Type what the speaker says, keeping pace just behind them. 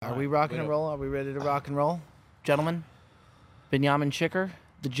we rocking and roll? Are we ready to rock and roll? Gentlemen, Benjamin Schicker,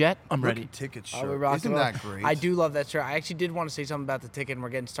 the Jet. I'm ready. Ticket shirt. Isn't that great? I do love that shirt. I actually did want to say something about the ticket, and we're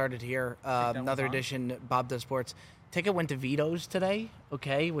getting started here. Another edition, Bob Does Sports. Ticket went to Vito's today,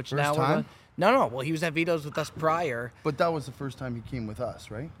 okay? Which First now time? No. Well, he was at Vito's with us prior. But that was the first time he came with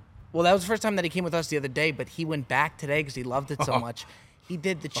us, right? Well, that was the first time that he came with us the other day, but he went back today because he loved it so much. He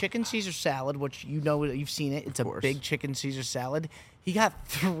did the chicken Caesar salad, which you know, you've seen it. It's a big chicken Caesar salad. He got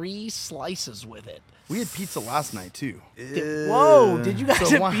 3 slices with it. We had pizza last night, too. Whoa, did you guys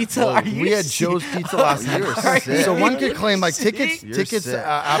have pizza? Well, we had Joe's Pizza last night. So one could claim, like, Ticket's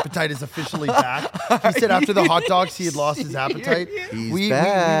appetite is officially back. He said after the hot dogs, he had lost his appetite. We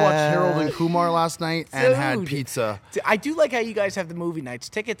watched Harold and Kumar last night and had pizza. I do like how you guys have the movie nights.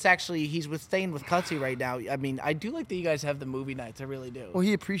 Ticket's actually, he's staying with Cutsy right now. I mean, I do like that you guys have the movie nights. I really do. Well,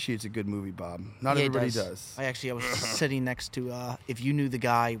 he appreciates a good movie, Bob. Not everybody does. I was sitting next to, if you knew the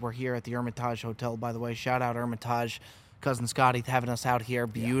guy, we're here at the Hermitage Hotel, by the way. Shout out Hermitage. Cousin Scotty having us out here.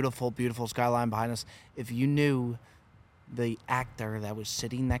 Beautiful, beautiful skyline behind us. If you knew the actor that was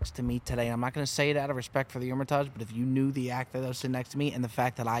sitting next to me today, I'm not going to say it out of respect for the Hermitage, but if you knew the actor that was sitting next to me and the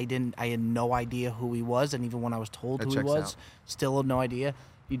fact that I had no idea who he was, and even when I was told who he was, still had no idea,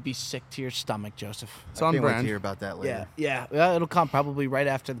 you'd be sick to your stomach, Joseph. It's on brand. To hear about that later. Yeah. Well, it'll come probably right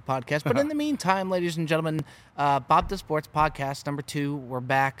after the podcast. But in the meantime, ladies and gentlemen, Bob the Sports Podcast number 2. We're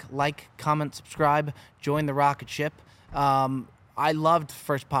back. Like, comment, subscribe, join the rocket ship. I loved the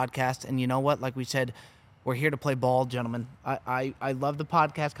first podcast, and you know what? Like we said, we're here to play ball, gentlemen. I love the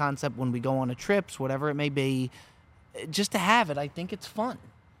podcast concept when we go on a trips, whatever it may be. Just to have it, I think it's fun.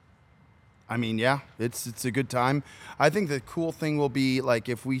 I mean, yeah, it's a good time. I think the cool thing will be, like,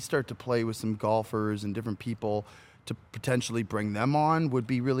 if we start to play with some golfers and different people to potentially bring them on would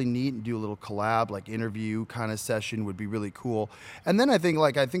be really neat, and do a little collab, like interview kind of session would be really cool. And then I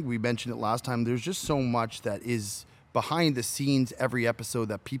think we mentioned it last time, there's just so much that is behind the scenes every episode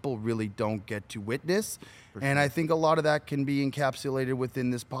that people really don't get to witness. And I think a lot of that can be encapsulated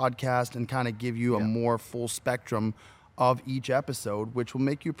within this podcast and kind of give you a more full spectrum of each episode, which will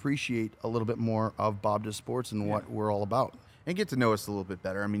make you appreciate a little bit more of Bob Does Sports and what we're all about. And get to know us a little bit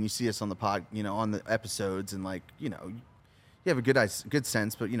better. I mean, you see us on the on the episodes, and you have a good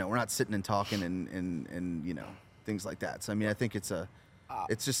sense, but we're not sitting and talking and things like that. So I mean, I think it's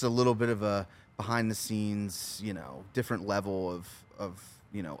just a little bit of a behind the scenes, different level of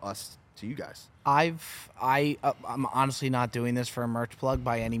us to you guys. I'm honestly not doing this for a merch plug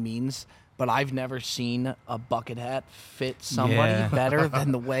by any means, but I've never seen a bucket hat fit somebody better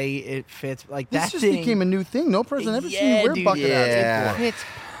than the way it fits. Like this that just became a new thing. No person ever seen you wear bucket hats before. It fits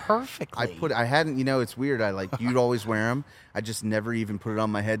perfectly. I hadn't. It's weird. You'd always wear them. I just never even put it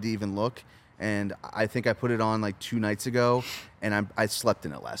on my head to even look. And I think I put it on like 2 nights ago, and I slept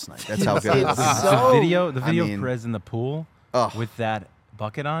in it last night. That's how good it was. The video of Perez in the pool with that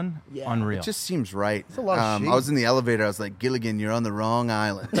bucket on, unreal. It just seems right. It's a lot of I was in the elevator. I was like, Gilligan, you're on the wrong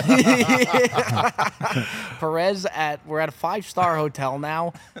island. Perez we're at a 5-star hotel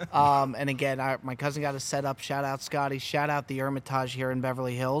now. And again, my cousin got us set up. Shout out Scotty. Shout out the Hermitage here in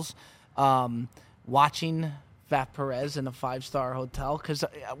Beverly Hills. Watching Fat Perez in a 5-star hotel, because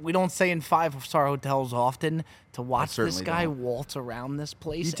we don't stay in 5-star hotels often, to watch this guy waltz around this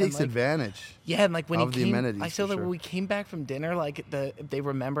place. He takes advantage. Yeah, and like when he came, amenities, I said that when we came back from dinner, like they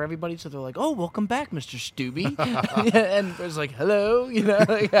remember everybody, so they're like, "Oh, welcome back, Mr. Stubby," and it was like, "Hello,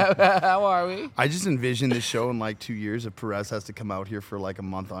 like, how are we?" I just envision this show in like 2 years if Perez has to come out here for like a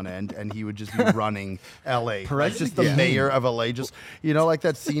month on end, and he would just be running L.A. Perez, just the mayor of L.A. Just like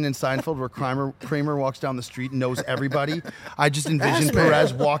that scene in Seinfeld where Kramer walks down the street and knows everybody. I just envision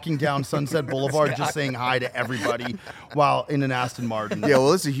Perez walking down Sunset Boulevard, just saying hi to everybody while in an Aston Martin. Yeah,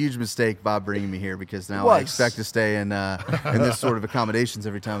 well, it's a huge mistake, Bob, bringing me here, because now I expect to stay in this sort of accommodations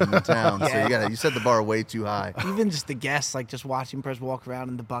every time I'm in town. So you set the bar way too high. Even just the guests, like just watching Perez walk around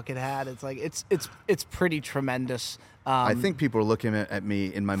in the bucket hat, it's like it's pretty tremendous. I think people are looking at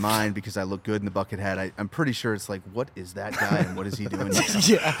me in my mind because I look good in the bucket hat. I'm pretty sure it's like, what is that guy and what is he doing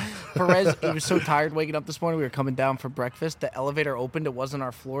now? Perez, he was so tired waking up this morning. We were coming down for breakfast. The elevator opened. It wasn't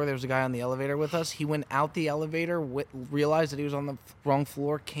our floor. There was a guy on the elevator with us. He went out the elevator, realized that he was on the wrong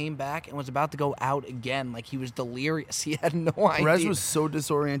floor, came back, and was about to go out again. Like, he was delirious. He had no idea. Perez was so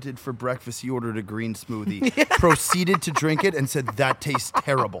disoriented for breakfast, he ordered a green smoothie, proceeded to drink it, and said, "That tastes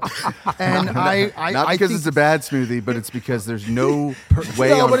terrible." And Not because it's a bad smoothie, but it's because there's no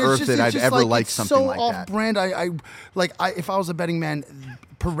way on earth that I'd ever like something like that. It's so off-brand. If I was a betting man,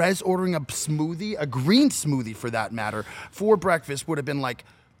 Perez ordering a green smoothie for that matter, for breakfast would have been like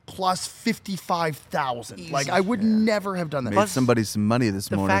plus 55,000. Like, I would never have done that. Made somebody some money this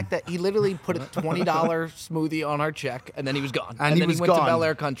The morning. fact that he literally put a $20 smoothie on our check, and then he was gone. And he then was he went gone. to Bel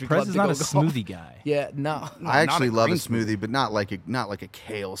Air Country Perez Club is to not go a golf. smoothie guy. Yeah, no. I actually not a love a green smoothie, but not like a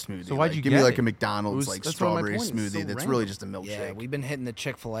kale smoothie. So why'd Like, you give me get like it? a McDonald's like that's one of my strawberry points. It's smoothie so that's random. really just a milkshake. Yeah, we've been hitting the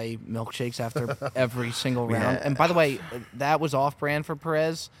Chick-fil-A milkshakes after every single round. And by the way, that was off-brand for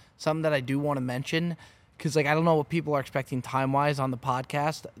Perez. Something that I do want to mention, because like I don't know what people are expecting time-wise on the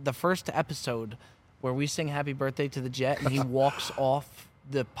podcast. The first episode where we sing Happy Birthday to the Jet and he walks off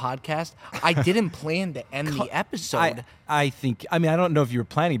the podcast, I didn't plan to end the episode. I think. I mean, I don't know if you were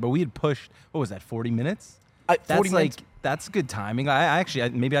planning, but we had pushed. What was that? 40 minutes. 40 That's minutes. that's good timing.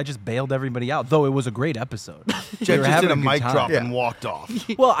 Maybe I just bailed everybody out, though it was a great episode. We Jet were just having did a good mic time. drop Yeah. and walked off.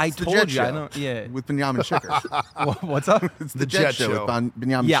 Well, I The told Jet you. I Show don't. Yeah. with Binyamin Shicker. What's up? It's The the Jet Jet Show Show. with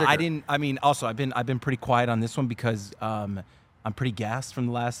Binyamin Yeah, Shicker. I didn't. I mean, also, I've been pretty quiet on this one because I'm pretty gassed from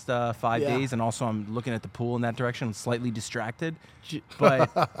the last 5 Yeah. days, and also I'm looking at the pool in that direction. I'm slightly distracted,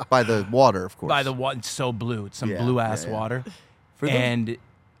 but By the water, of course. by the water, it's so blue. It's some Yeah, blue ass yeah, yeah. water, and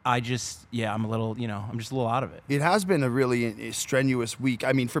I just, I'm a little, I'm just a little out of it. It has been a really strenuous week.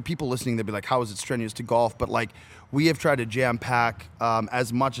 I mean, for people listening, they'll be like, how is it strenuous to golf? But like, we have tried to jam pack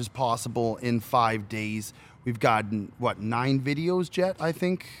as much as possible in 5 days. We've gotten, 9 videos, Jet, I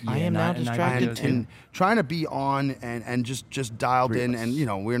think? I am now distracted videos, too. And trying to be on and just dialed in. And,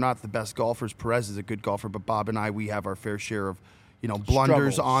 we're not the best golfers. Perez is a good golfer, but Bob and I, we have our fair share of,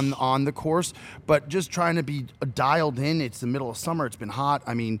 blunders Struggles. on the course. But just trying to be dialed in. It's the middle of summer. It's been hot.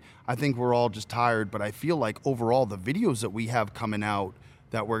 I mean, I think we're all just tired. But I feel like overall, the videos that we have coming out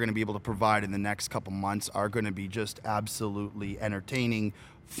that we're going to be able to provide in the next couple months are going to be just absolutely entertaining,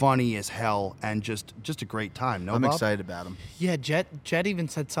 funny as hell, and just a great time. No, I'm Bob? excited about him. Yeah, Jet even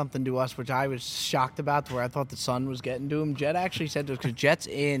said something to us, which I was shocked about, where I thought the sun was getting to him. Jet actually said to us, because Jet's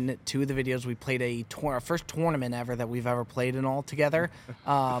in 2 of the videos. We played our first tournament ever that we've ever played in all together.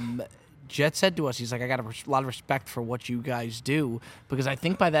 Jet said to us, he's like, I got a lot of respect for what you guys do, because I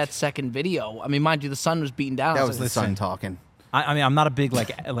think by that second video, I mean, mind you, the sun was beating down. That I was the sun talking. I mean, I'm not a big like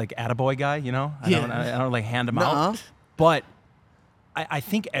attaboy guy, I don't like hand them Nuh-uh. out, but I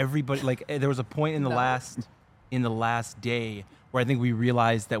think everybody, like, there was a point in the last day where I think we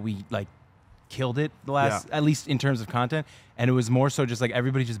realized that we like killed it at least in terms of content, and it was more so just like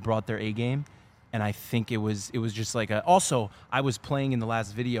everybody just brought their A game, and I think it was just like also I was playing in the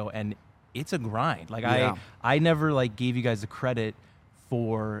last video, and it's a grind. Like I never like gave you guys the credit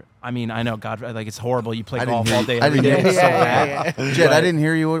for. I mean, I know God, like it's horrible. You play golf all day every day. It's so bad. Jet, I didn't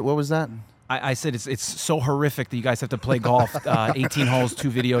hear you. What was that? I said it's so horrific that you guys have to play golf 18 holes, 2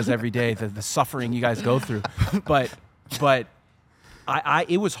 videos every day, the suffering you guys go through. But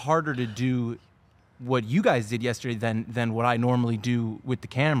it was harder to do what you guys did yesterday than what I normally do with the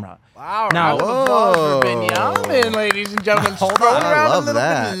camera. Wow, Now- round of applause for Binyamin, ladies and gentlemen. Hold on. I love a little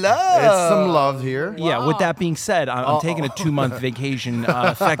that. bit of love. It's some love here. Yeah, with that being said, I'm taking a 2-month vacation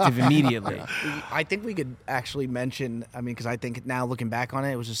effective immediately. I think we could actually mention, I mean, because I think now looking back on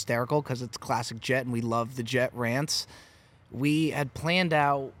it, it was hysterical because it's classic Jet and we love the Jet rants. We had planned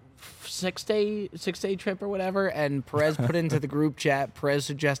out 6-day trip or whatever, and Perez put into the group chat, Perez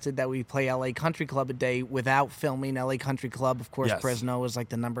suggested that we play LA Country Club a day without filming LA Country Club. Of course, Yes. Perez is like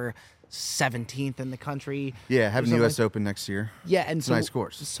the number 17th in the country. Yeah, or having the something. U.S. Open next year. Yeah, and so nice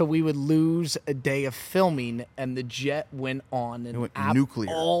course. So we would lose a day of filming, and the Jet went on and went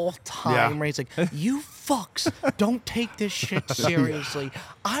nuclear. all time. Right? He's like, "You fucks, don't take this shit seriously.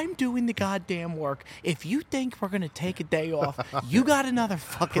 I'm doing the goddamn work. If you think we're gonna take a day off, you got another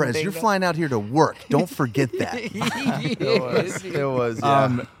fucking Perez, thing." you're flying out here to work. Don't forget that. It was a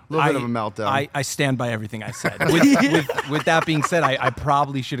little bit of a meltdown. I stand by everything I said. With that being said, I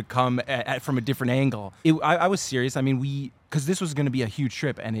probably should have come from a different angle. I was serious. I mean, because this was going to be a huge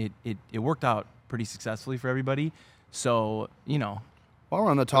trip, and it worked out pretty successfully for everybody. So, While we're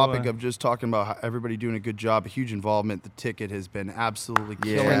on the topic of just talking about how everybody doing a good job, a huge involvement, the ticket has been absolutely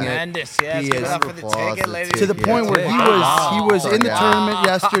killing it. Tremendous. Yes, He give it is- up for the ticket, ladies. To the and point where gentlemen. he was in the Wow. tournament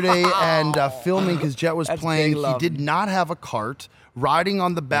yesterday and filming because Jet was That's playing. big He love. did not have a cart. Riding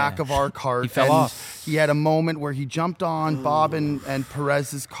on the back of our cart. He fell and off. He had a moment where he jumped on Bob and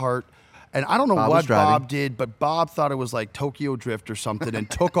Perez's cart. And I don't know Bob was what driving. Bob did, but Bob thought it was like Tokyo Drift or something and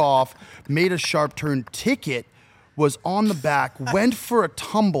took off, made a sharp turn. Ticket was on the back, went for a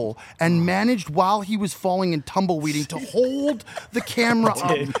tumble, and managed while he was falling and tumbleweeding to hold the camera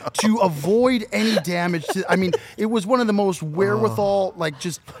up to avoid any damage. I mean, it was one of the most wherewithal, like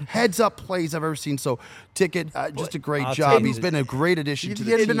just heads up plays I've ever seen. So, Ticket, just a great job. He's been a great addition to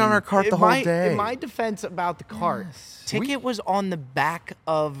the He's team. been on our cart the whole day. In my defense about the cart, Ticket was on the back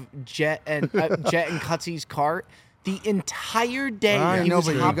of Jet and Cutsy's cart the entire day. I He know, was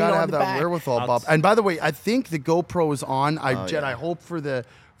but you hopping gotta on have the that back. wherewithal, Bob. And by the way, I think the GoPro is on. Jet, yeah. I hope for the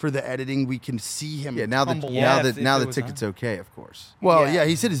editing we can see him. Yeah, now tumble that off. now it the was ticket's okay, of course. Well, Yeah. yeah,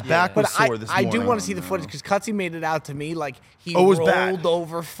 he said his back was But sore this I morning. do want to see the footage because Cutsy made it out to me like he Oh, it was rolled bad.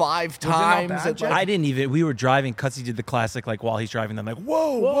 over 5 it not times. bad, and, Jet? like, I didn't even. We were driving. Cutsy did the classic, like while he's driving. I'm like,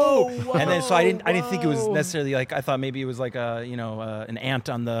 whoa, and then so I didn't think it was necessarily like I thought maybe it was like an ant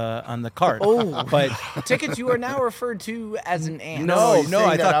on the cart. Oh. but Tickets, you are now referred to as an ant. No, he's saying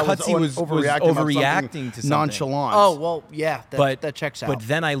I that thought Cutsy was overreacting about overreacting something to something. nonchalant. Oh well, yeah, But that checks out. But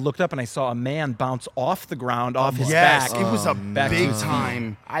then I looked up and I saw a man bounce off the ground, off his yes, back. it was a back to big his feet.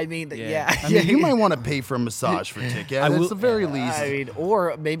 time. I mean, Yeah. yeah, I mean, you might want to pay for a massage for Ticket. I That's will- the very least. I mean,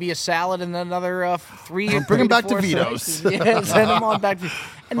 or maybe a salad and another 3. Bring him back to 4 Vito's. slices. Yeah, send him on back to. And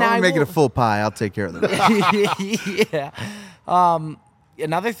If now I I make it a will- full pie, I'll take care of the rest. yeah.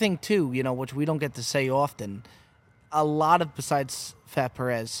 Another thing too, which we don't get to say often, a lot of besides Fat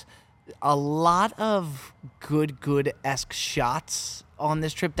Perez, a lot of good-esque shots on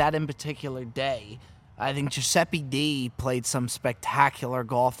this trip. That in particular day, I think Giuseppe D played some spectacular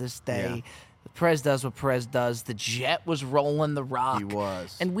golf this day. Yeah. Perez does what Perez does. The Jet was rolling the rock. He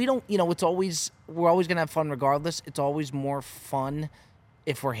was. And we don't, we're always going to have fun regardless. It's always more fun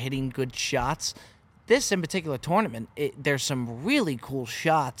if we're hitting good shots. This in particular tournament, there's some really cool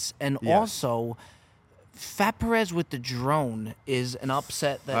shots. And also, Fat Perez with the drone is an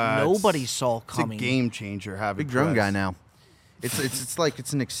upset that nobody saw coming. It's a game changer having Big drone Perez. guy now. It's like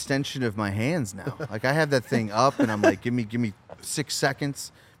it's an extension of my hands now. Like I have that thing up and I'm like, give me 6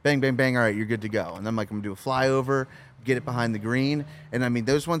 seconds. Bang, bang, bang. All right, you're good to go. And I'm like, I'm going to do a flyover, get it behind the green. And I mean,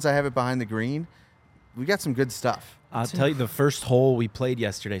 those ones I have it behind the green, we got some good stuff. I'll tell you, the first hole we played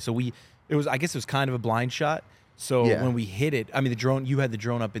yesterday. So I guess it was kind of a blind shot. So Yeah. when we hit it, I mean, you had the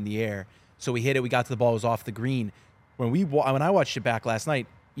drone up in the air. So we hit it. We got to the ball. It was off the green. When I watched it back last night,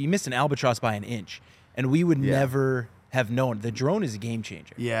 you missed an albatross by an inch, and we would never have known. The drone is a game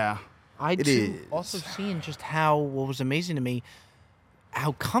changer. Yeah. I It too is. also seeing just what was amazing to me,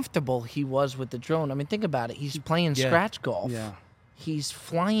 how comfortable he was with the drone. I mean, think about it. He's playing Yeah. scratch golf. Yeah. He's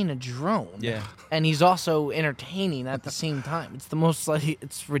flying a drone. Yeah. And he's also entertaining at the same time. It's the most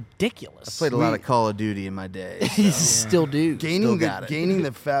it's ridiculous. Played a lot of Call of Duty in my day. He's still do. Gaining got it.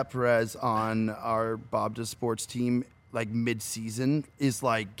 the Fat Perez on our Bob Does Sports team like mid-season is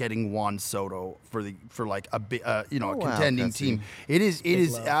like getting Juan Soto for like a contending Cutsy. team. It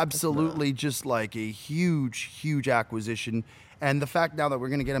is absolutely just like a huge acquisition, and the fact now that we're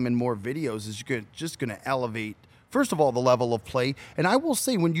going to get him in more videos is just going to elevate. First of all, the level of play. And I will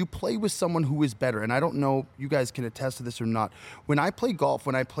say, when you play with someone who is better, and I don't know, you guys can attest to this or not, when I play golf,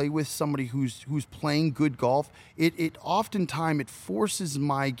 when I play with somebody who's playing good golf, it oftentimes it forces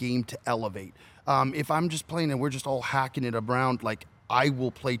my game to elevate. If I'm just playing and we're just all hacking it around, like, I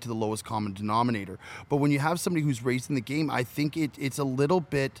will play to the lowest common denominator. But when you have somebody who's raising the game, I think it's a little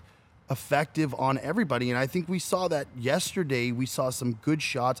bit effective on everybody, and I think we saw that yesterday. We saw some good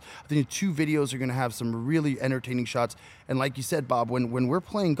shots. I think the 2 videos are going to have some really entertaining shots, and like you said, Bob, when we're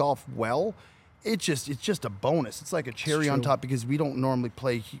playing golf well, it's just a bonus. It's like a cherry on top because we don't normally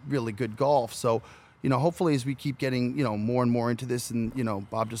play really good golf. So hopefully as we keep getting more and more into this, and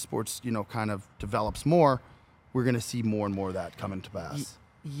Bob Does Sports kind of develops more, we're going to see more and more of that coming to pass.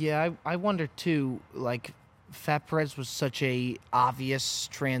 Yeah, I wonder too, like, Fat Perez was such a obvious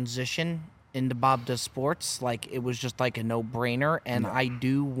transition into Bob Does Sports. Like, it was just like a no-brainer. And I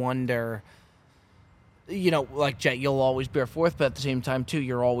do wonder, like, Jet, you'll always bear forth, but at the same time, too,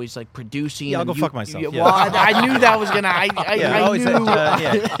 you're always, like, producing. Yeah, I'll and go fuck myself. Yeah. Well, I knew that was going to... I always knew...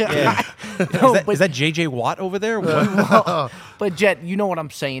 yeah. No, Is that JJ Watt over there? But Jet, you know what I'm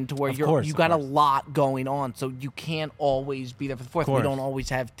saying, to where you of got a course. lot going on, so you can't always be there for the fourth. We course. don't always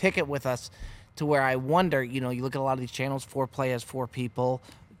have Ticket with us, to where I wonder, you look at a lot of these channels, Foreplay has 4 people,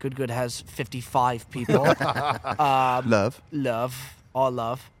 Good has 55 people. Love. All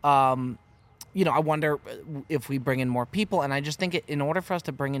love. I wonder if we bring in more people, and I just think in order for us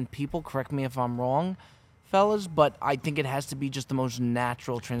to bring in people, correct me if I'm wrong, fellas, but I think it has to be just the most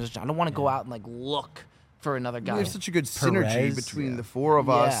natural transition. I don't want to go out and look for another guy. There's such a good synergy Perez, between the 4 of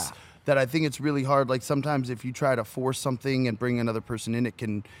us. that I think it's really hard. Like sometimes if you try to force something and bring another person in, it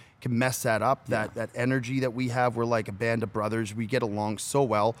can mess that up. That energy that we have, we're like a band of brothers. We get along so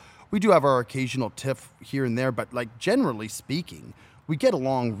well. We do have our occasional tiff here and there, but like generally speaking, we get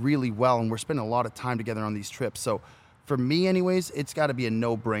along really well, and we're spending a lot of time together on these trips. So for me anyways, it's got to be a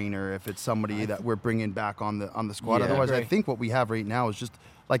no-brainer if it's somebody that we're bringing back on the squad. Yeah, Otherwise, I agree. think what we have right now is just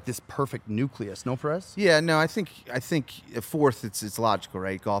like this perfect nucleus. No, Perez? Yeah, no, I think a fourth. It's logical,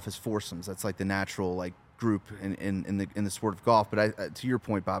 right? Golf is foursomes. That's like the natural like group in the sport of golf. But to your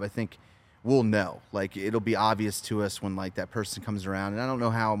point, Bob, I think we'll know. Like it'll be obvious to us when like that person comes around, and I don't know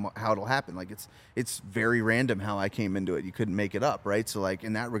how it'll happen. Like it's very random how I came into it. You couldn't make it up, right? So like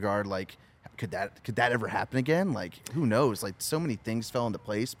in that regard, like could that ever happen again? Like who knows? Like so many things fell into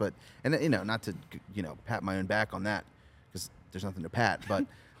place. But and you know, not to pat my own back on that because there's nothing to pat, but.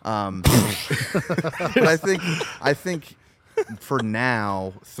 But I think for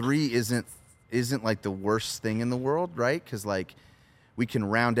now 3 isn't like the worst thing in the world, right? Because like we can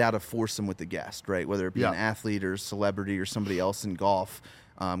round out a foursome with the guest, right? Whether it be an athlete or celebrity or somebody else in golf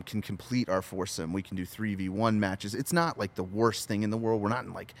can complete our foursome. We can do 3v1 matches. It's not like the worst thing in the world. We're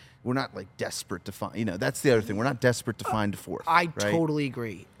not like desperate to find. That's the other thing. We're not desperate to find a fourth. I right? totally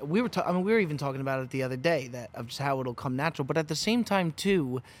agree. We were even talking about it the other day of just how it'll come natural. But at the same time,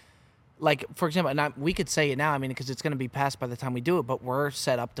 too, like for example, and we could say it now. I mean, because it's going to be passed by the time we do it. But we're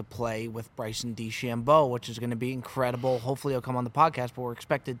set up to play with Bryson DeChambeau, which is going to be incredible. Hopefully, he'll come on the podcast. But we're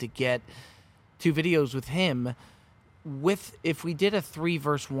expected to get 2 videos with him. If we did a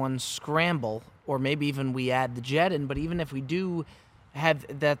 3-versus-1 scramble, or maybe even we add the jet in, but even if we do have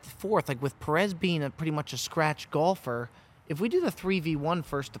that fourth, like with Perez being pretty much a scratch golfer, if we do the 3v1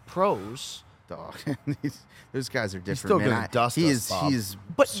 first to pros, Dog. Those guys are different. still man. gonna dust he us, is Bob. he is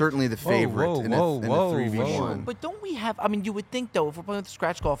But- certainly the favorite in a 3v1. but don't we have? I mean, you would think though, if we're playing with a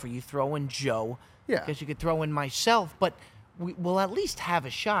scratch golfer, you throw in Joe. Yeah. I guess you could throw in myself, but we'll at least have a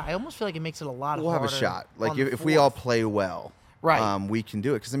shot. I almost feel like it makes it a lot We'll have harder. a shot. Like on the if we all fourth. play well, Right. we can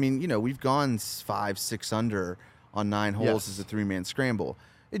do it. Because I mean, we've gone 5-6 under on 9 holes as a 3-man scramble,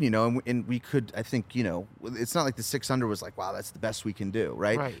 and we could. I think it's not like the 6 under was like, wow, that's the best we can do,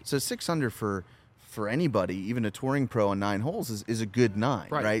 right? Right. So 6 under for anybody, even a touring pro on 9 holes is a good 9,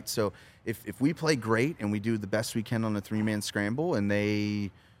 Right. right? So if we play great and we do the best we can on a 3-man scramble, and they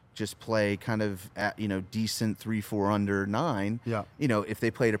just play kind of at, decent 3-4 under 9. Yeah. If they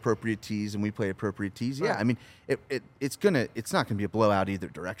played appropriate tees and we played appropriate tees, yeah. I mean, it's not gonna be a blowout either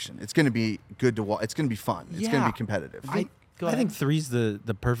direction. It's gonna be good to watch. It's gonna be fun. It's gonna Yeah. be competitive. Go I ahead. think 3's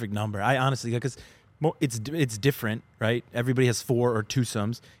the perfect number. I honestly, because it's different, right? Everybody has 4 or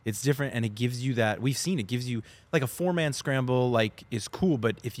twosomes. It's different, and it gives you that. We've seen it gives you like a 4-man scramble, like is cool.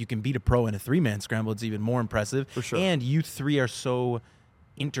 But if you can beat a pro in a 3-man scramble, it's even more impressive. For sure. And you 3 are so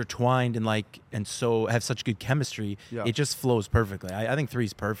intertwined and so have such good chemistry. Yeah. It just flows perfectly. I think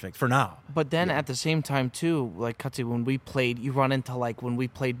 3's perfect for now. But then at the same time too, like Cutsy, when we played, you run into like when we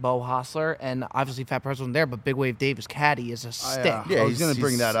played Bo Hostler, and obviously Fat Perez wasn't there, but Big Wave Dave's caddy is a stick. I was gonna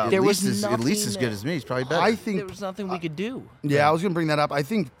bring that up. There At was least at least as nothing- good as me. He's probably better. I think There was nothing we could do. Yeah, I was gonna bring that up. I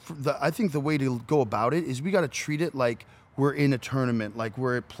think the way to go about it is we got to treat it like we're in a tournament, like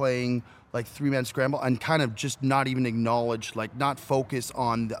we're playing like 3-man scramble, and kind of just not even acknowledge, like not focus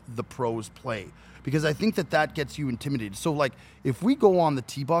on the pros play, because I think that gets you intimidated. So like if we go on the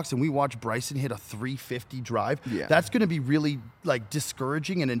tee box and we watch Bryson hit a 350 drive, that's gonna be really like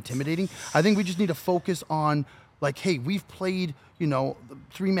discouraging and intimidating. I think we just need to focus on like, hey, we've played, the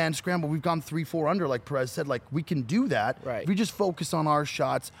 3-man scramble. We've gone 3-4 under, like Perez said. Like, we can do that. Right. If we just focus on our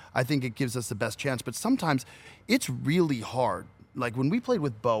shots, I think it gives us the best chance. But sometimes it's really hard. Like, when we played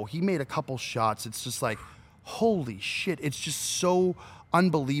with Bo, he made a couple shots. It's just like, holy shit. It's just so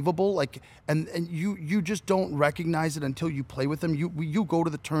unbelievable. Like, and you just don't recognize it until you play with them. You go to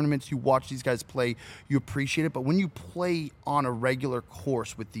the tournaments, you watch these guys play, you appreciate it. But when you play on a regular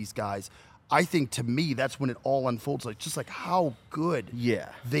course with these guys, I think to me that's when it all unfolds, like just like how good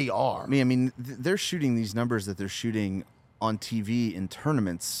they are. I mean, they're shooting these numbers that they're shooting on TV in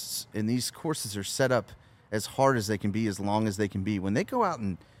tournaments, and these courses are set up as hard as they can be, as long as they can be. When they go out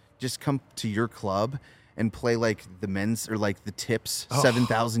and just come to your club and play like the men's or like the tips,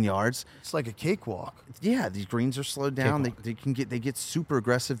 7,000 yards, It's like a cakewalk. yeah, these greens are slowed down. They get super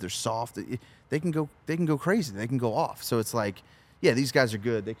aggressive. They're soft. They can go crazy. They can go off. So it's like, yeah, these guys are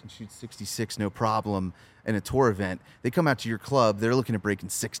good. They can shoot 66 no problem in a tour event. They come out to your club, they're looking at breaking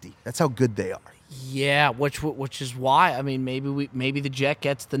 60. That's how good they are. Yeah, which is why I mean maybe the Jet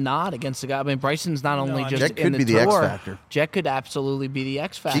gets the nod against the guy. I mean Bryson's not only just Jet in could the be the tour. X factor. Jet could absolutely be the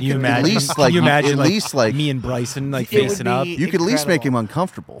X factor. He Can you could imagine? at least like Can you imagine at like, least like me and Bryson like It would facing up? be- you could at least make him incredible.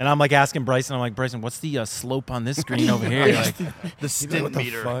 uncomfortable. And I'm like asking Bryson, I'm like, Bryson, what's the slope on this screen over here? Like, The stint what the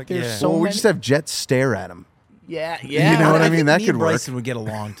meter. fuck? There's Yeah. so Well, we many- just have Jet stare at him. Yeah. You know what I think mean? That me could and work. Bryson would get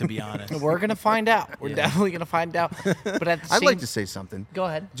along, to be honest. We're gonna find out. We're definitely gonna find out. But at the I'd same, like to say something. Go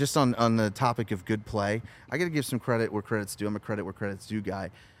ahead. Just on the topic of good play, I got to give some credit where credit's due. I'm a credit where credit's due guy.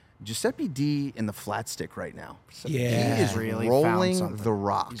 Giuseppe D in the flat stick right now. Yeah. He is Really found rolling something. the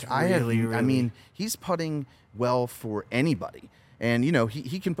rock. He's I really- mean, he's putting well for anybody. And, you know,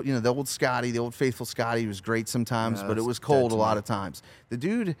 he can put, you know, the old Scotty, the old faithful Scotty was great sometimes, Yeah, but it that's was cold dead a to lot me. of times. The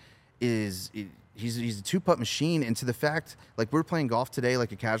dude is, he's a two-putt machine. And to the fact, like we're playing golf today,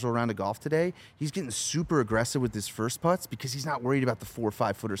 like a casual round of golf today, he's getting super aggressive with his first putts because he's not worried about the 4 or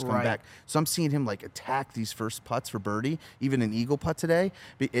 5 footers coming Right. back. So I'm seeing him like attack these first putts for birdie, even an eagle putt today,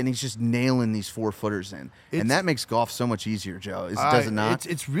 and he's just nailing these 4 footers in. It's- And that makes golf so much easier, Joe. Does it not?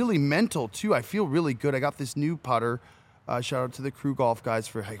 It's really mental too. I feel really good. I got this new putter. Shout out to the Crew Golf guys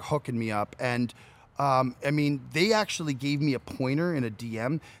for hooking me up. And I mean, they actually gave me a pointer in a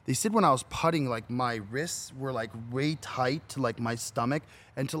DM. They said when I was putting, like my wrists were like way tight to like my stomach,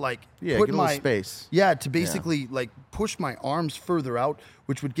 and to like Yeah, put get a my little space. Yeah, to basically like push my arms further out,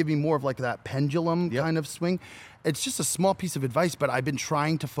 which would give me more of like that pendulum Yep. kind of swing. It's just a small piece of advice, but I've been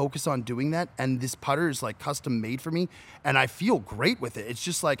trying to focus on doing that, and this putter is like custom made for me, and I feel great with it. It's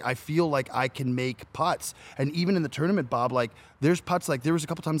just like I feel like I can make putts, and even in the tournament, Bob, like there's putts, like there was a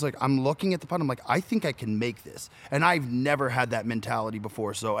couple times like I'm looking at the putt, I'm like I think I can make this, and I've never had that mentality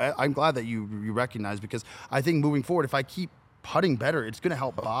before. So I'm glad that you recognize, because I think moving forward, if I keep putting better, it's going to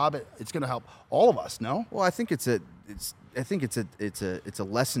help Bob. It's going to help all of us. No. Well, I think it's a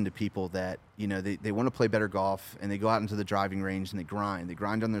lesson to people that, you know, they want to play better golf, and they go out into the driving range and they grind. They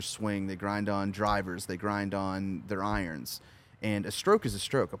grind on their swing, they grind on drivers, they grind on their irons. And a stroke is a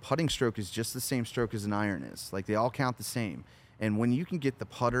stroke. A putting stroke is just the same stroke as an iron is. Like, they all count the same. And when you can get the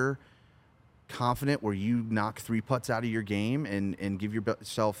putter confident where you knock 3 putts out of your game and give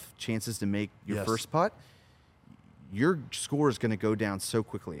yourself chances to make your Yes. first putt, your score is going to go down so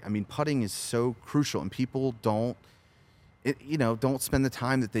quickly. I mean, putting is so crucial, and people don't spend the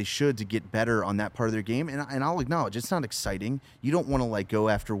time that they should to get better on that part of their game. And I'll acknowledge, it's not exciting. You don't want to like go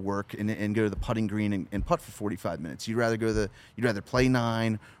after work and go to the putting green and putt for 45 minutes. You'd rather play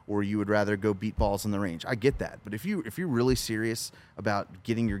 9, or you would rather go beat balls on the range. I get that. But if you're really serious about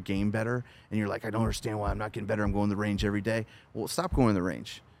getting your game better, and you're like, I don't understand why I'm not getting better, I'm going to the range every day. Well, stop going to the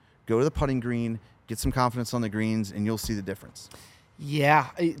range. Go to the putting green, get some confidence on the greens, and you'll see the difference. Yeah,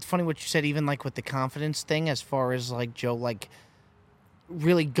 it's funny what you said, even like with the confidence thing, as far as like Joe, like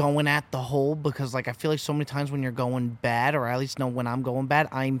really going at the hole, because like I feel like so many times when you're going bad, or I at least know when I'm going bad,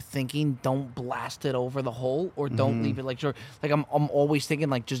 I'm thinking don't blast it over the hole, or don't leave it like short. Like I'm always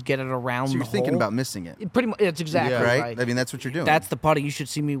thinking like just get it around So the you're thinking hole. about missing it, Pretty much, it's exactly Yeah. right? right. I mean, that's what you're doing. That's the putter. You should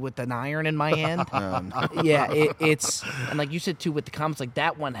see me with an iron in my hand. Yeah, it's and like you said too with the comments, like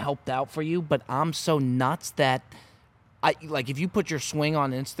that one helped out for you. But I'm so nuts that I like if you put your swing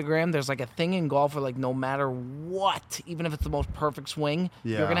on Instagram, there's like a thing in golf where like no matter what, even if it's the most perfect swing,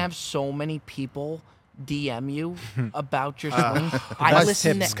 you're Yeah. gonna have so many people DM you about your swing. I Best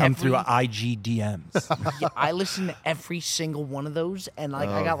listen tips to come every, through IG DMs. yeah, I listen to every single one of those, and like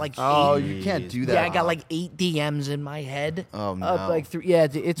I got like Oh, eight, you can't do that. yeah, I got like 8 DMs in my head. Oh, Of no. like 3, yeah,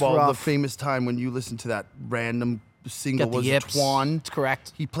 it's Well, rough. the famous time when you listened to that random single Got the was yips. Twan. That's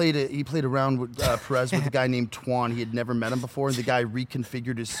correct. He played a round with Perez with a guy named Twan. He had never met him before, and the guy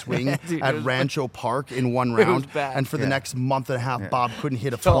reconfigured his swing Dude, it at was Rancho Park in one was round. bad. And for the Yeah. next month and a half, Bob couldn't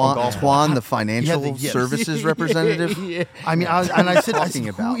hit a fucking Twan, golf ball. Twan, the financial the yips. services representative. Yeah. I mean, I said, Talking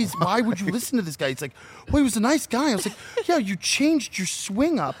about. why would you listen to this guy? He's like, well, he was a nice guy. I was like, yeah, you changed your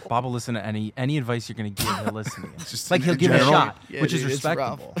swing up. Bob will listen to any advice you're going to give. He'll listen to you. Just Like he'll in give it a general. shot, Yeah, which is dude, it's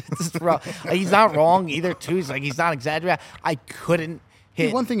rough. respectable. It's rough. Like, he's not wrong either, too. He's like, he's not exaggerating. I couldn't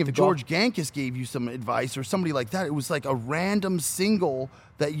hit. One thing, if the golf- George Gankis gave you some advice or somebody like that, it was like a random single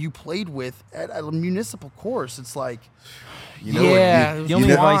that you played with at a municipal course. It's like, You know Yeah, what, it was The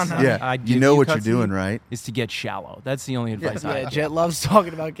only Juan, advice huh? yeah, I'd you give know what you're Cutsy, doing, right? is to get shallow. That's the only advice I Yeah, have. Jet loves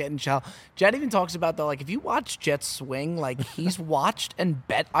talking about getting shallow. Jet even talks about though, like if you watch Jet swing, like he's watched and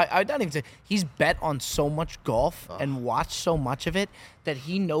bet. I don't even say he's bet on so much golf and watched so much of it that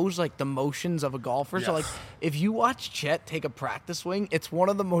he knows like the motions of a golfer. So like, if you watch Chet take a practice swing, it's one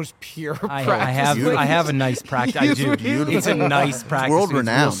of the most pure I practice swings. have a nice practice. I do. It's a nice practice. world swing. It's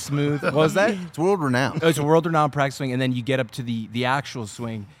real renowned. smooth. What was that? It's world renowned. Oh, it's a world-renowned practice swing, and then you get up to the actual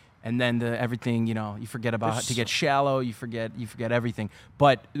swing, and then everything, you forget about to get shallow. You forget everything.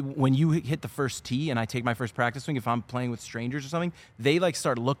 But when you hit the first tee, and I take my first practice swing, if I'm playing with strangers or something, they like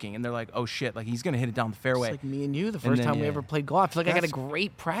start looking, and they're like, "Oh shit! Like he's gonna hit it down the fairway." It's like me and you the first time we ever played golf. I feel like I got a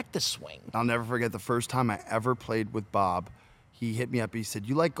great practice swing. I'll never forget the first time I ever played with Bob. He hit me up. He said,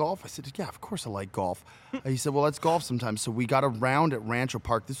 "You like golf?" I said, "Yeah, of course I like golf." He said, "Well, let's golf sometime." So we got a round at Rancho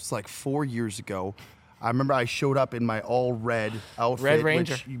Park. This was like 4 years ago. I remember I showed up in my all red outfit, Red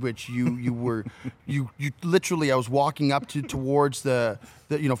Ranger. which you were you literally. I was walking up towards the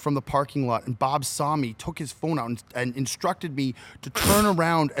from the parking lot, and Bob saw me, took his phone out, and instructed me to turn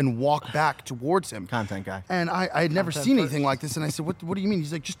around and walk back towards him. Content guy. And I had never seen anything like this, and I said, "What do you mean?"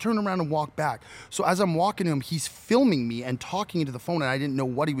 He's like, "Just turn around and walk back." So as I'm walking to him, he's filming me and talking into the phone, and I didn't know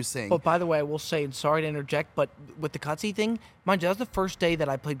what he was saying. But by the way, I will say, and sorry to interject, but with the cutsy thing, mind you, that was the first day that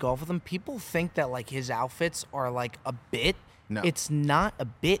I played golf with him. People think that like his outfits are like a bit. No. It's not a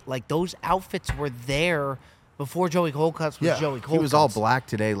bit. Like those outfits were there before Joey Coldcuts was Joey Coldcuts. He was all black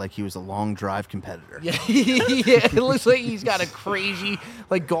today, like he was a long drive competitor. Yeah, yeah. It looks like he's got a crazy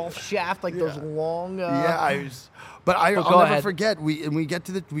like golf shaft, like those long. But I'll go never ahead. forget. We get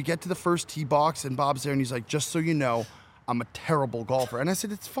to the first tee box, and Bob's there, and he's like, "Just so you know, I'm a terrible golfer." And I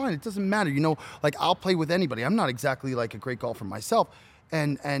said, "It's fine. It doesn't matter. Like I'll play with anybody. I'm not exactly like a great golfer myself."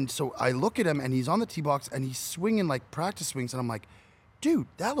 And so I look at him, and he's on the tee box, and he's swinging like practice swings, and I'm like, "Dude,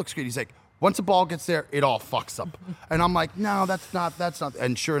 that looks great." He's like, "Once the ball gets there, it all fucks up." And I'm like, "No, that's not."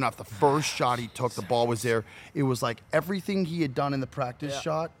 And sure enough, the first shot he took, the ball was there. It was like everything he had done in the practice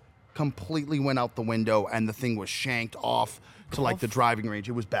shot completely went out the window, and the thing was shanked off to like the driving range.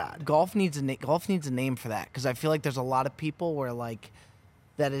 It was bad. Golf needs a name for that, because I feel like there's a lot of people where like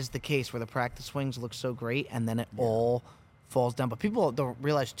that is the case, where the practice swings look so great and then it all falls down. But people don't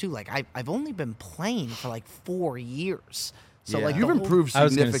realize too, like I've only been playing for like 4 years. So Yeah. like You've the whole- improved I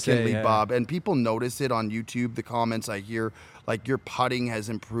was gonna significantly, say, yeah. Bob, and people notice it on YouTube. The comments I hear, like your putting has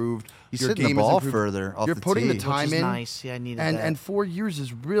improved. You're Your hitting the game has ball improved. further off You're the putting tee. the Which time is in. nice. Yeah, I needed and that. And 4 years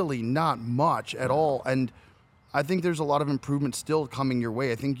is really not much at all. And I think there's a lot of improvement still coming your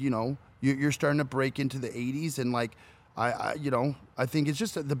way. I think you're starting to break into the 80s, and like I think it's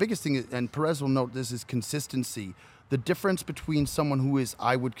just the biggest thing. And Perez will note this is consistency. The difference between someone who is,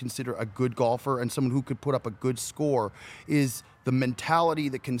 I would consider, a good golfer and someone who could put up a good score is the mentality,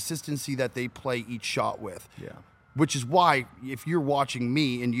 the consistency that they play each shot with. Yeah. Which is why, if you're watching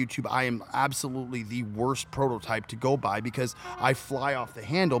me in YouTube, I am absolutely the worst prototype to go by, because I fly off the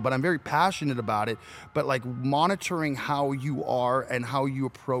handle, but I'm very passionate about it. But like monitoring how you are and how you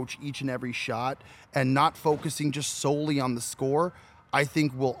approach each and every shot, and not focusing just solely on the score, I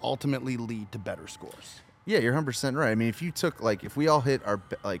think will ultimately lead to better scores. Yeah, you're 100% right. I mean, if you took if we all hit our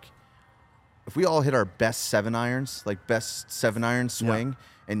best 7-irons, like best 7-iron swing,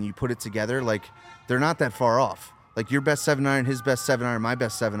 and you put it together, like they're not that far off. Like your best 7-iron, his best 7-iron, my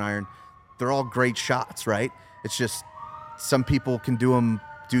best 7-iron, they're all great shots, right? It's just some people can do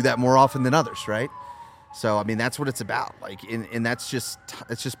that more often than others, right? So I mean, that's what it's about. Like, and it's just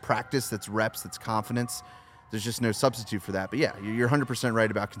practice, that's reps, that's confidence. There's just no substitute for that. But yeah, you're 100% right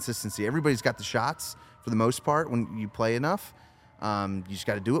about consistency. Everybody's got the shots for the most part when you play enough. You just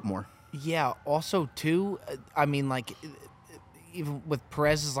got to do it more. Yeah. Also, too, I mean, like, even with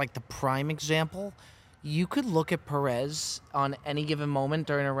Perez as like the prime example, you could look at Perez on any given moment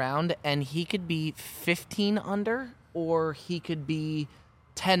during a round, and he could be 15 under, or he could be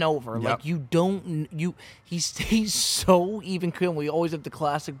 10 over. Yep. Like he stays so even keel. We always have the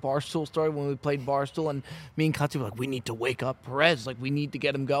classic Barstool story when we played Barstool, and me and Katsu were like, we need to wake up Perez. Like, we need to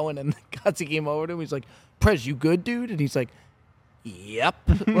get him going. And Katsu came over to him. He's like, Perez, you good, dude? And he's like, yep.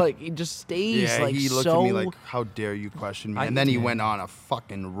 Like, he just stays Yeah, like he looked so. at me like, "How dare you question me?" And then he went on a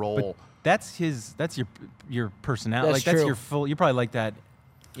fucking roll. That's your personality. That's Like that's true. your full. You're probably like that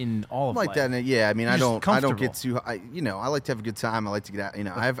in all of like life. that. And yeah, I mean, I You're don't just get too. I like to have a good time. I like to get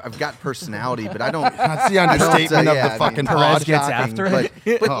out. I've got personality, but I don't. That's the understatement of the fucking Perez pod. gets Shocking, after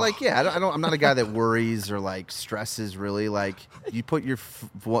it. But like, yeah, I'm not a guy that worries or like stresses really. Like, you put your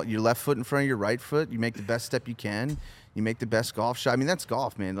left foot in front of your right foot. You make the best step you can. You make the best golf shot. I mean, that's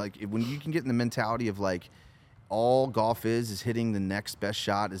golf, man. Like, when you can get in the mentality of like, all golf is hitting the next best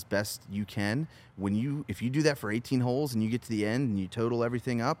shot as best you can. If you do that for 18 holes and you get to the end and you total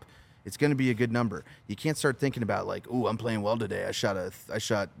everything up, It's going to be a good number. You can't start thinking about like, "Ooh, I'm playing well today. I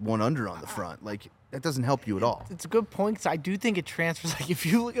shot 1 under on the front." Like that doesn't help you at all. It's a good point, 'cause I do think it transfers. Like if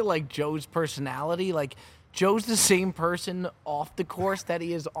you look at like Joe's personality, like Joe's the same person off the course that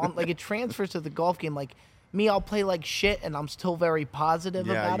he is on. Like it transfers to the golf game. Like me, I'll play like shit, and I'm still very positive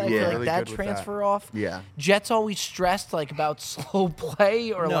Yeah, about it. I you're feel like really that good with that. transfer off. Yeah. Jet's always stressed like about slow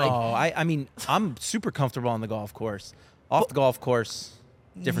play or No, like I mean, I'm super comfortable on the golf course. Off the golf course,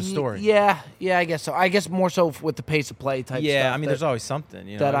 different story. Yeah, I guess so. I guess more so with the pace of play type. Yeah, stuff I mean, that, there's always something,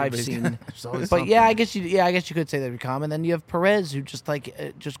 you know. that I've everybody's- seen. There's always But something. yeah, I guess you could say that would come. And then you have Perez, who just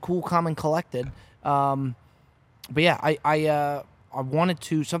like just cool, calm, and collected. But yeah, I wanted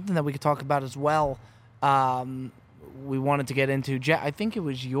to something that we could talk about as well. We wanted to get into. Jet, I think it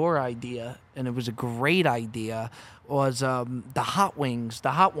was your idea, and it was a great idea. Was the Hot Wings,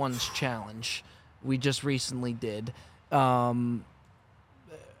 the Hot Ones challenge we just recently did. Was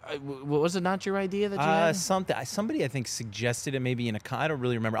it not your idea that you had? Somebody I think suggested it maybe in a. I don't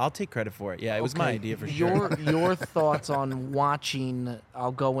really remember. I'll take credit for it. Yeah, it was my Okay, idea for sure. Your thoughts on watching?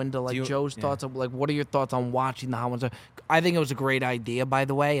 I'll go into like Joe's thoughts. Of, like, what are your thoughts on watching the Hot Ones? I think it was a great idea, by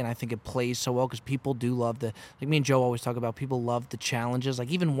the way, and I think it plays so well because people do love the. Like me and Joe always talk about, people love the challenges, like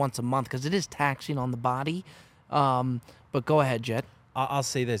even once a month, because it is taxing on the body. But go ahead, Jet. I'll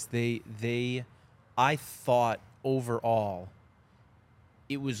say this: I thought overall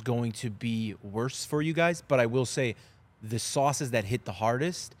it was going to be worse for you guys, but I will say the sauces that hit the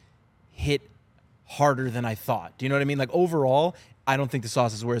hardest hit harder than I thought. Do you know what I mean? Like overall, I don't think the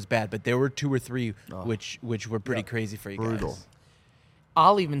sauces were as bad, but there were 2 or 3 which were pretty crazy for you Brutal. guys.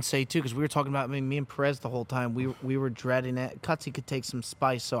 I'll even say too, because we were talking about, I mean, me and Perez the whole time. We were dreading it. Cutsy could take some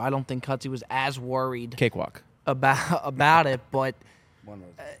spice, so I don't think Cutsy was as worried Cakewalk. about it, but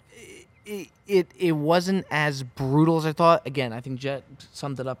it wasn't as brutal as I thought. Again, I think Jet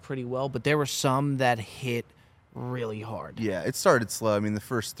summed it up pretty well, but there were some that hit really hard. Yeah, it started slow. I mean, the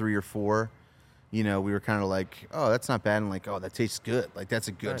first 3 or 4, you know, we were kind of like, "Oh, that's not bad," and like, "Oh, that tastes good. Like that's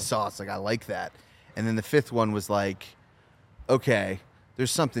a good sauce. Like I like that." And then the 5th one was like, "Okay,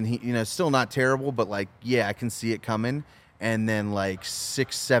 there's something. Still not terrible, but like, yeah, I can see it coming." And then like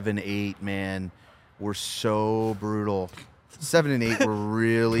 6, 7, 8, man, were so brutal. 7 and 8 were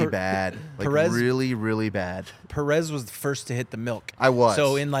really bad. Like Perez- really, really bad. Perez was the first to hit the milk. I was.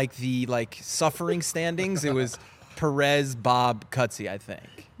 So in like the suffering standings, it was Perez, Bob, Cutsy, I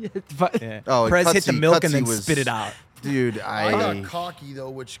think. Yeah. Oh, Perez hit the Cutsy- milk and Cutsy then was- spit it out. Dude, I got cocky though,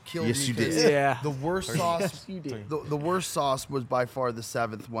 which killed Yes, me. you did. 'cause Yeah. The worst sauce. Yes, you did. The worst sauce was by far the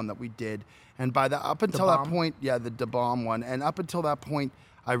 7th one that we did, and by that up until that bomb? point, yeah, the bomb one, and up until that point,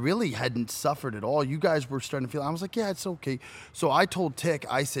 I really hadn't suffered at all. You guys were starting to feel. I was like, yeah, it's okay. So I told Tick,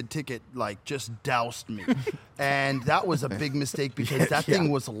 I said, Ticket like just doused me, and that was a big mistake because that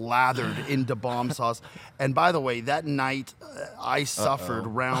thing was lathered into bomb sauce. And by the way, that night I suffered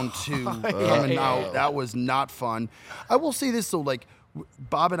round 2 coming out. That was not fun. I will say this though, like.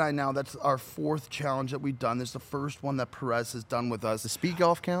 Bob and I now, that's our 4th challenge that we've done. This is the first one that Perez has done with us. the speed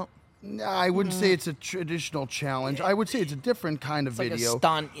golf count. Nah, I wouldn't say it's a traditional challenge. I would say it's a different kind of like a video.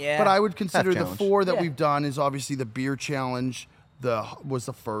 stunt, yeah. But I would consider the challenge. 4 that Yeah. we've done is obviously the beer challenge. Was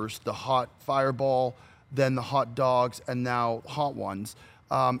the first, the hot fireball, then the hot dogs, and now hot ones.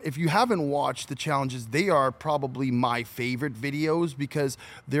 If you haven't watched the challenges, they are probably my favorite videos because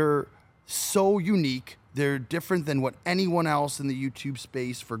they're so unique. They're different than what anyone else in the YouTube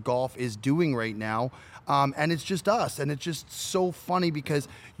space for golf is doing right now. And it's just us. And it's just so funny because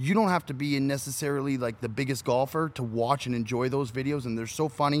you don't have to be necessarily like the biggest golfer to watch and enjoy those videos. And they're so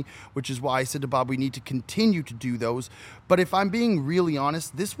funny, which is why I said to Bob, we need to continue to do those. But if I'm being really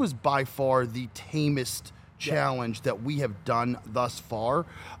honest, this was by far the tamest challenge that we have done thus far.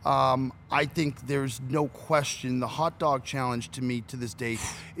 I think there's no question the hot dog challenge to me to this day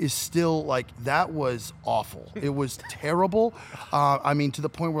is still like, that was awful. It was terrible. I mean, to the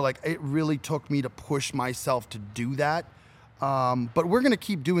point where like it really took me to push myself to do that. But we're going to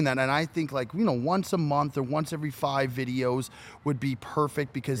keep doing that. And I think like, once a month or once every 5 videos would be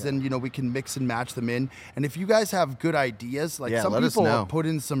perfect because then, we can mix and match them in. And if you guys have good ideas, like some let us people know. have put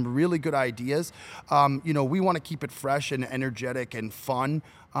in some really good ideas, we want to keep it fresh and energetic and fun.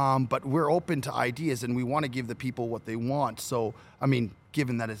 But we're open to ideas and we want to give the people what they want. So, I mean,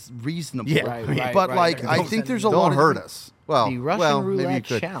 given that it's reasonable. Yeah. Right, But right, like, right. I think there's a Don't lot hurt of us. Well, The Russian maybe you roulette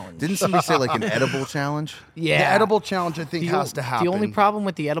could. challenge. Didn't somebody say like an edible challenge? Yeah. The edible challenge, I think, has to happen. The only problem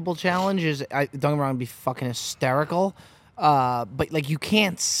with the edible challenge is, don't get me wrong, it'd be fucking hysterical. But like you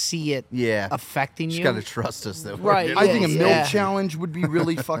can't see it Yeah. affecting Just you. got to trust us though. Right. I think a milk Yeah. challenge would be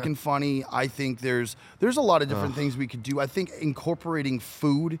really fucking funny. I think there's a lot of different things we could do. I think incorporating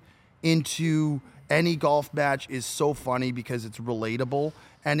food into any golf match is so funny because it's relatable.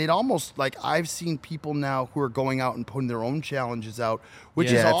 And it almost, like, I've seen people now who are going out and putting their own challenges out, which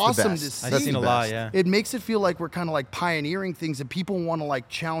is Yeah, it's the awesome best. to see. I've seen a lot, yeah. It makes it feel like we're kind of like pioneering things, and people want to like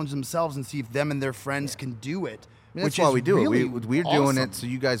challenge themselves and see if them and their friends can do it. I mean, which that's why is we do really it. We're doing awesome. it, so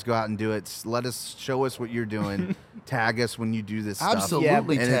you guys go out and do it. Let us show us what you're doing. Tag us when you do this stuff.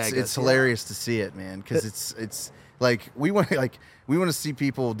 Absolutely, and tag it's us, hilarious to see it, man. Because it's like we want to see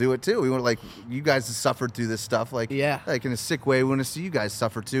people do it too. We want you guys have suffered through this stuff, like in a sick way. We want to see you guys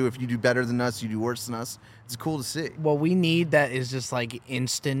suffer too. If you do better than us, you do worse than us. It's cool to see. What we need that is just like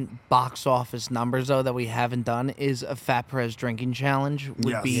instant box office numbers, though, that we haven't done is a Fat Perez drinking challenge would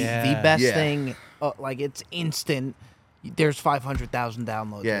Yes. be Yeah. the best Yeah. thing. Like, it's instant. There's 500,000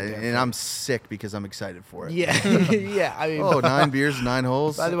 downloads. Yeah, right there. and I'm sick because I'm excited for it. Yeah, yeah. I mean, 9 beers, 9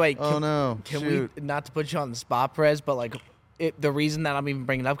 holes. by the way, can we, not to put you on the spot, Perez, but like, the reason that I'm even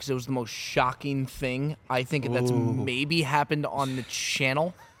bringing it up because it was the most shocking thing I think that's maybe happened on the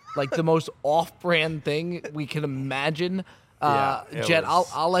channel, like the most off-brand thing we can imagine. it Jet,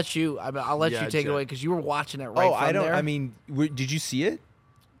 was- I'll let you. I'll let Yeah, you take Jet. it away because you were watching it right from there. I mean, did you see it?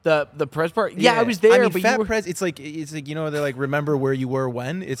 The Perez part. Yeah, I was there. I mean, but Fat you were, Perez. It's like they're like remember where you were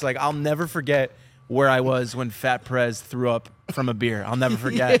when. It's like I'll never forget where I was when Fat Perez threw up from a beer. I'll never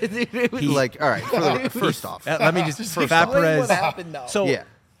forget. Yeah, dude, it was- all right. First off, Let me just Fat explain Perez. what happened, though. So yeah,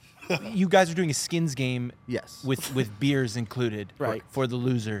 you guys are doing a skins game, Yes. with beers included, Right. for the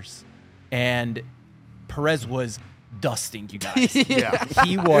losers, and Perez was dusting you guys. Yeah.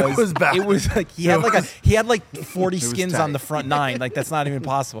 He was. was bad. It was like he had like 40 was skins tight. on the front 9. Like that's not even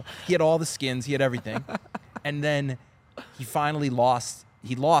possible. He had all the skins. He had everything, and then he finally lost.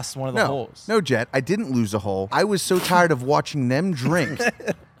 He lost one of the holes. No, Jet, I didn't lose a hole. I was so tired of watching them drink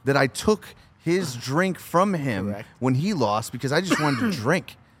that I took his drink from him when he lost because I just wanted to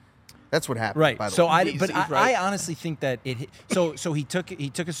drink. That's what happened. Right. By the So way. I honestly think that it. So he took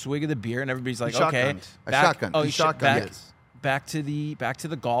a swig of the beer, and everybody's like, He okay, shotgunned. I shotgunned. Oh, He he shotgunned it. back to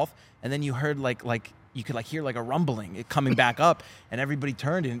the golf, and then you heard like you could like hear like a rumbling it coming back up, and everybody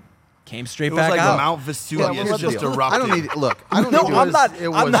turned and came straight It was back like out. Mount Well, Vesuvius here's the just deal. erupted. I don't need look. I don't No, need I'm to, not- it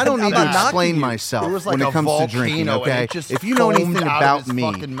I'm was, not- I don't need I'm to not explain knocking you. myself It was when like it a comes to drinking. volcano, and Okay, it just if you know anything foamed out of about his me,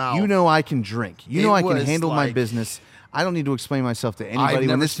 fucking mouth. you know I can drink. You know It I can was handle my like- business. I don't need to explain myself to anybody. When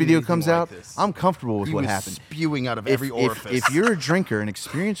never this seen video anything comes like out, this. I'm comfortable with He what was happened. spewing out of every orifice. If you're a drinker, an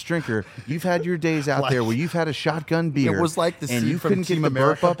experienced drinker, you've had your days out there where you've had a shotgun beer. it was like the and scene you from couldn't Team get the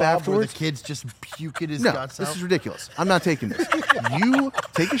America burp up Bob, where afterwards. the kids just puking his No, guts this out. is ridiculous. I'm not taking this. You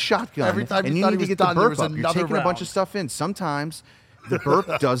take a shotgun Every time and you you thought need he to was get the done, there burp was up. You're another taking a bunch of round. stuff in. Sometimes the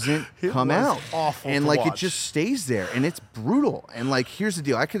burp doesn't come was out. awful and to like it watch. just stays there and it's brutal. And like here's the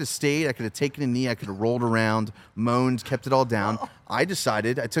deal. I could have stayed, I could have taken a knee, I could have rolled around, moaned, kept it all down. I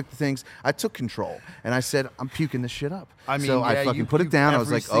decided, I took control and I said, I'm puking this shit up. I mean, so I yeah, fucking you put it puked down. I was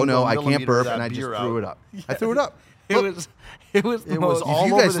every like, oh no, single I can't millimeter of burp, that and I just beer threw out. it up. I threw it up. it Look, was the It was most. all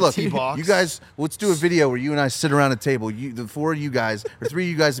you over guys the look. tee box. You guys, let's do a video where you and I sit around a table. The 4 of you guys, or 3 of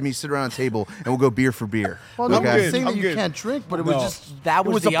you guys and me sit around a table, and we'll go beer for beer. Well, no, okay? I'm saying that I'm you good. can't drink, but it No. was just That it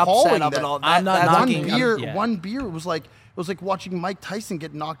was the appalling upset of it that all. I'm not That's One knocking- beer, yeah. one beer. It was like watching Mike Tyson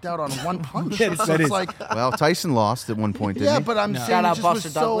get knocked out on one punch. Yes, So that it's is. like, Well, Tyson lost at one point, didn't yeah, he? but I'm Shout saying out it just was Buster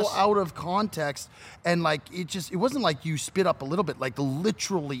so Douglas. out of context, and like it wasn't like you spit up a little bit. Like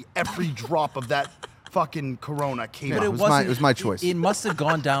literally every drop of that fucking Corona came Yeah, out. it was my choice. It must have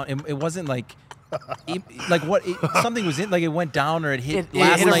gone down. It wasn't like. Something was in like it went down or it hit It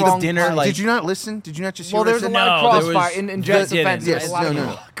last hit a night's wrong dinner. part. Like Did you not listen? Did you not just hear Well, what I there's a said? lot of No, there crossfire was- in Jet's Yeah, defense. yes, a lot of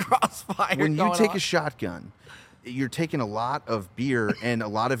no. crossfire. When you going take on. a shotgun, you're taking a lot of beer and a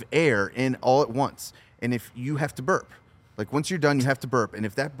lot of air in all at once. And if you have to burp, like once you're done, you have to burp. And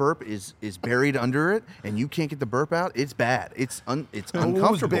if that burp is buried under it and you can't get the burp out, it's bad. It's It was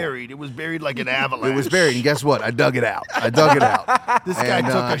uncomfortable. buried. It was buried like an avalanche. It was buried, and guess what? I dug it out. I dug it out. This guy And,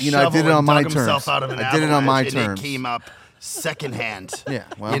 took a I shovel did it and on my dug himself terms. out of an I did it on my avalanche, and terms. it came up secondhand. Yeah,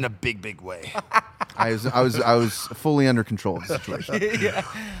 well. in a big way. I was fully under control of the situation. yeah,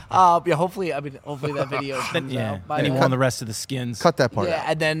 hopefully that video comes yeah, out. by and he then. won the rest of the skins. Cut that part Yeah, out.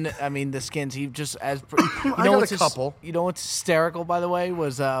 and then I mean the skins. He just as you I know got what's a couple. You know what's hysterical, by the way,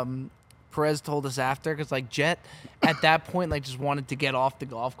 was Perez told us after because like Jet at that point like just wanted to get off the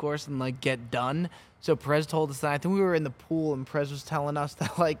golf course and like get done. So Perez told us that I think we were in the pool and Perez was telling us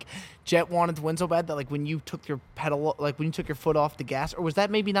that like Jet wanted to win so bad that like when you took your pedal like when you took your foot off the gas, or was that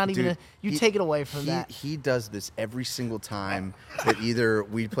maybe not even Dude, you take it away from that? He does this every single time that either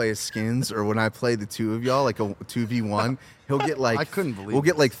we play as skins or when I play the two of y'all, like a 2v1, he'll get like I couldn't believe we'll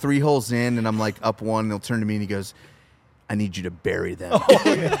get like 3 holes in and I'm like up one and he'll turn to me and he goes, I need you to bury them,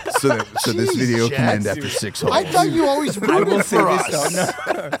 so this video can end after 6 holes. I thought you always rooted for us.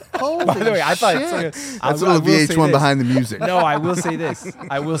 Holy By the way, I thought shit. That's a little VH1 behind the music. No, I will say this.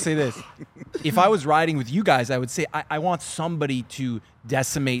 If I was riding with you guys, I would say I want somebody to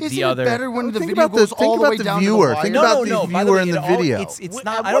decimate Isn't the it other. better when the Think video about goes all the way the down viewer. to the Think wire? about the By viewer way, in the it all- video. It's At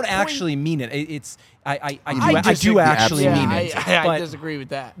not. I what don't point- actually mean it. I I do disagree. actually Absolutely. mean it. I but, disagree with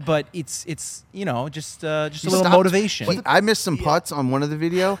that. but it's just a He little stopped- motivation. I missed some putts on one of the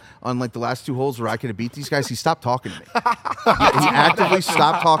video on like the last 2 holes where I could have beat these guys. He stopped talking to me. he actively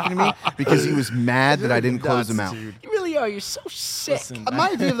stopped talking to me because he was mad that I didn't close him out. Dude. You really are. You're so sick. Listen, My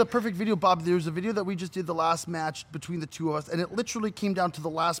idea of the perfect video, Bob, there's a video that we just did the last match between the two of us, and it literally came down to the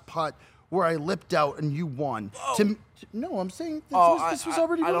last putt where I lipped out and you won. No, I'm saying this was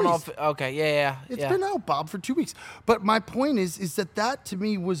already I don't know released. if. Okay, yeah. It's been out, Bob, for 2 weeks. But my point is that to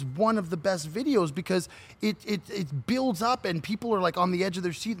me was one of the best videos because it builds up and people are like on the edge of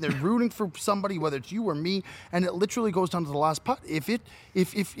their seat and they're rooting for somebody, whether it's you or me, and it literally goes down to the last putt.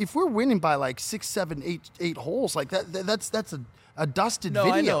 If we're winning by like 6, 7, 8 holes like that's a dusted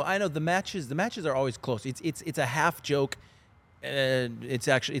video. I know. The matches are always close. It's a half joke.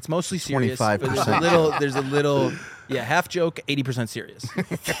 It's mostly serious. 25%. There's a little half joke, 80% serious.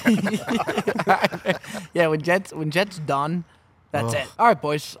 Yeah, when Jet's done, that's it. All right,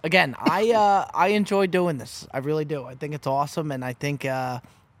 boys. Again, I enjoy doing this. I really do. I think it's awesome, and I think as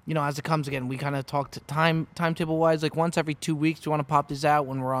it comes again, we kind of talked timetable wise, like once every 2 weeks. We want to pop these out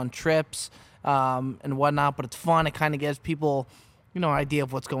when we're on trips and whatnot. But it's fun. It kind of gives people an idea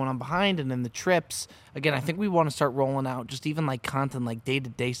of what's going on behind and in the trips. Again, I think we want to start rolling out just even like content, like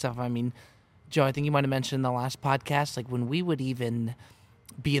day-to-day stuff. I mean, Joe, I think you might have mentioned in the last podcast, like when we would even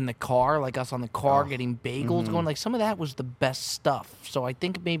be in the car, like us on the car getting bagels going, like some of that was the best stuff. So I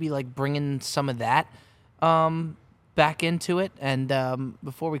think maybe like bringing some of that back into it. And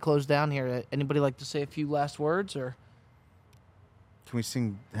before we close down here, anybody like to say a few last words or? Can we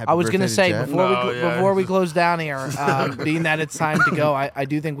sing Happy I was Birthday going to say, Jet? before we close down here, being that it's time to go, I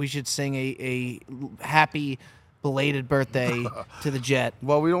do think we should sing a happy belated birthday to the Jet.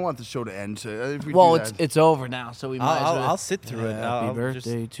 Well, we don't want the show to end. So if we Well, do that, it's over now, so we might as well. I'll sit through it. Happy I'll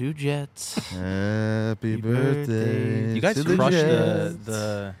birthday to Jets. Happy birthday. You guys to the crushed Jets.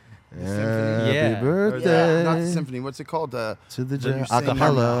 the Happy Yeah. birthday. not the symphony. What's it called? To the what Jets. you're saying,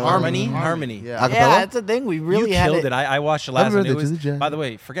 Acapella. Harmony. Yeah. Acapella? Yeah, that's the thing. We really you had killed it. I watched the last Happy one. It birthday to was. the Jets. By the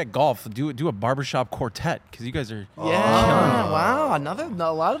way, forget golf. Do a barbershop quartet because you guys are. Yeah, wow,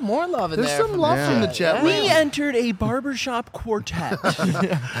 a lot of more love in There's there. some love Yeah. from the Jet. Yeah. We land. entered a barbershop quartet.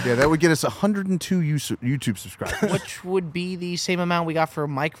 Yeah, that would get us 102 YouTube subscribers. Which would be the same amount we got for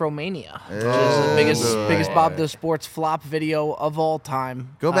Micromania, which is the biggest Bob Does Sports flop video of all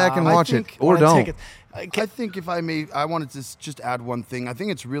time. Go back and I watch it, think- or don't. I think if I may, I wanted to just add one thing. I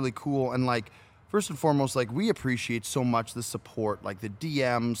think it's really cool and like first and foremost, like we appreciate so much the support, like the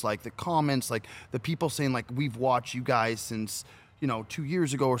DMs, like the comments, like the people saying like we've watched you guys since 2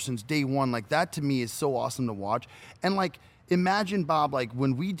 years ago or since day one. Like that to me is so awesome to watch. And like imagine, Bob, like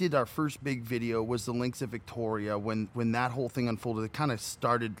when we did our first big video was the Links of Victoria, when that whole thing unfolded, it kind of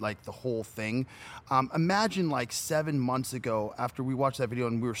started like the whole thing. Imagine like 7 months ago after we watched that video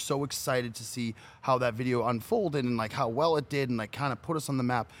and we were so excited to see how that video unfolded and like how well it did and like kind of put us on the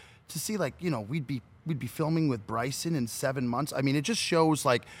map to see like, we'd be filming with Bryson in 7 months. I mean, it just shows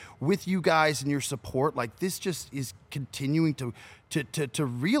like with you guys and your support, like this just is continuing to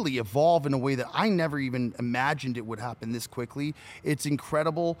really evolve in a way that I never even imagined it would happen this quickly. It's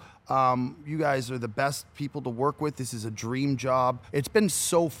incredible. You guys are the best people to work with. This is a dream job. It's been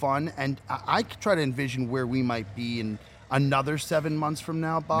so fun. And I try to envision where we might be in another 7 months from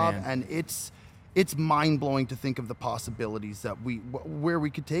now, Bob. Man. And it's mind-blowing to think of the possibilities that where we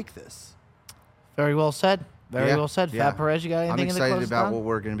could take this. Very well said. Very Yeah, well said. yeah. Fat Perez, you got anything I'm in the excited close about down? what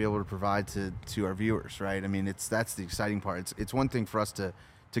we're going to be able to provide to our viewers, right? I mean, that's the exciting part. It's one thing for us to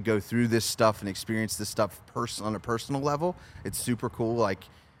go through this stuff and experience this stuff on a personal level. It's super cool. Like,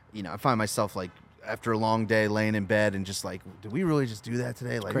 I find myself like after a long day laying in bed and just like, did we really just do that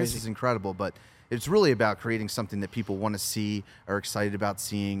today? Like, Crazy. this is incredible. But it's really about creating something that people want to see, are excited about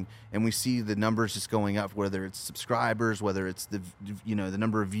seeing, and we see the numbers just going up. Whether it's subscribers, whether it's the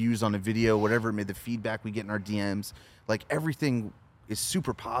number of views on a video, whatever it may, the feedback we get in our DMs, like everything is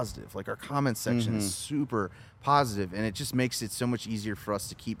super positive. Like our comment section is super positive, and it just makes it so much easier for us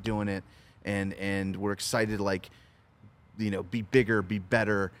to keep doing it. And we're excited to like, be bigger, be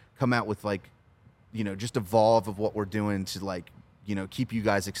better, come out with like, just evolve of what we're doing to like, keep you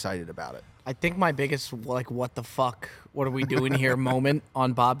guys excited about it. I think my biggest, like, what the fuck, what are we doing here moment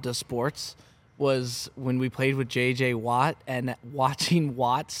on Bob Does Sports was when we played with JJ Watt and watching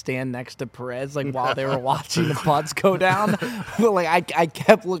Watt stand next to Perez, like while they were watching the putts go down. Like I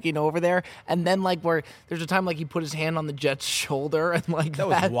kept looking over there, and then like where there's a time like he put his hand on the Jet's shoulder and like That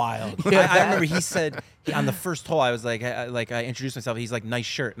was wild. Yeah, I remember he said on the first hole, I was like I introduced myself. He's like, nice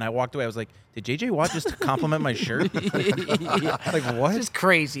shirt, and I walked away. I was like, did JJ Watt just compliment my shirt? Like what? It's just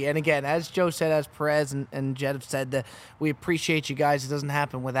crazy. And again, as Joe said, as Perez and Jet have said, that we appreciate you guys. It doesn't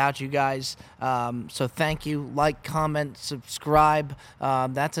happen without you guys. So thank you. Like, comment, subscribe.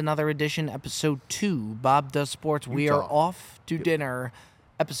 That's another edition, episode 2. Bob Does Sports. We are off to dinner.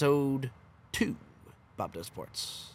 Episode 2. Bob Does Sports.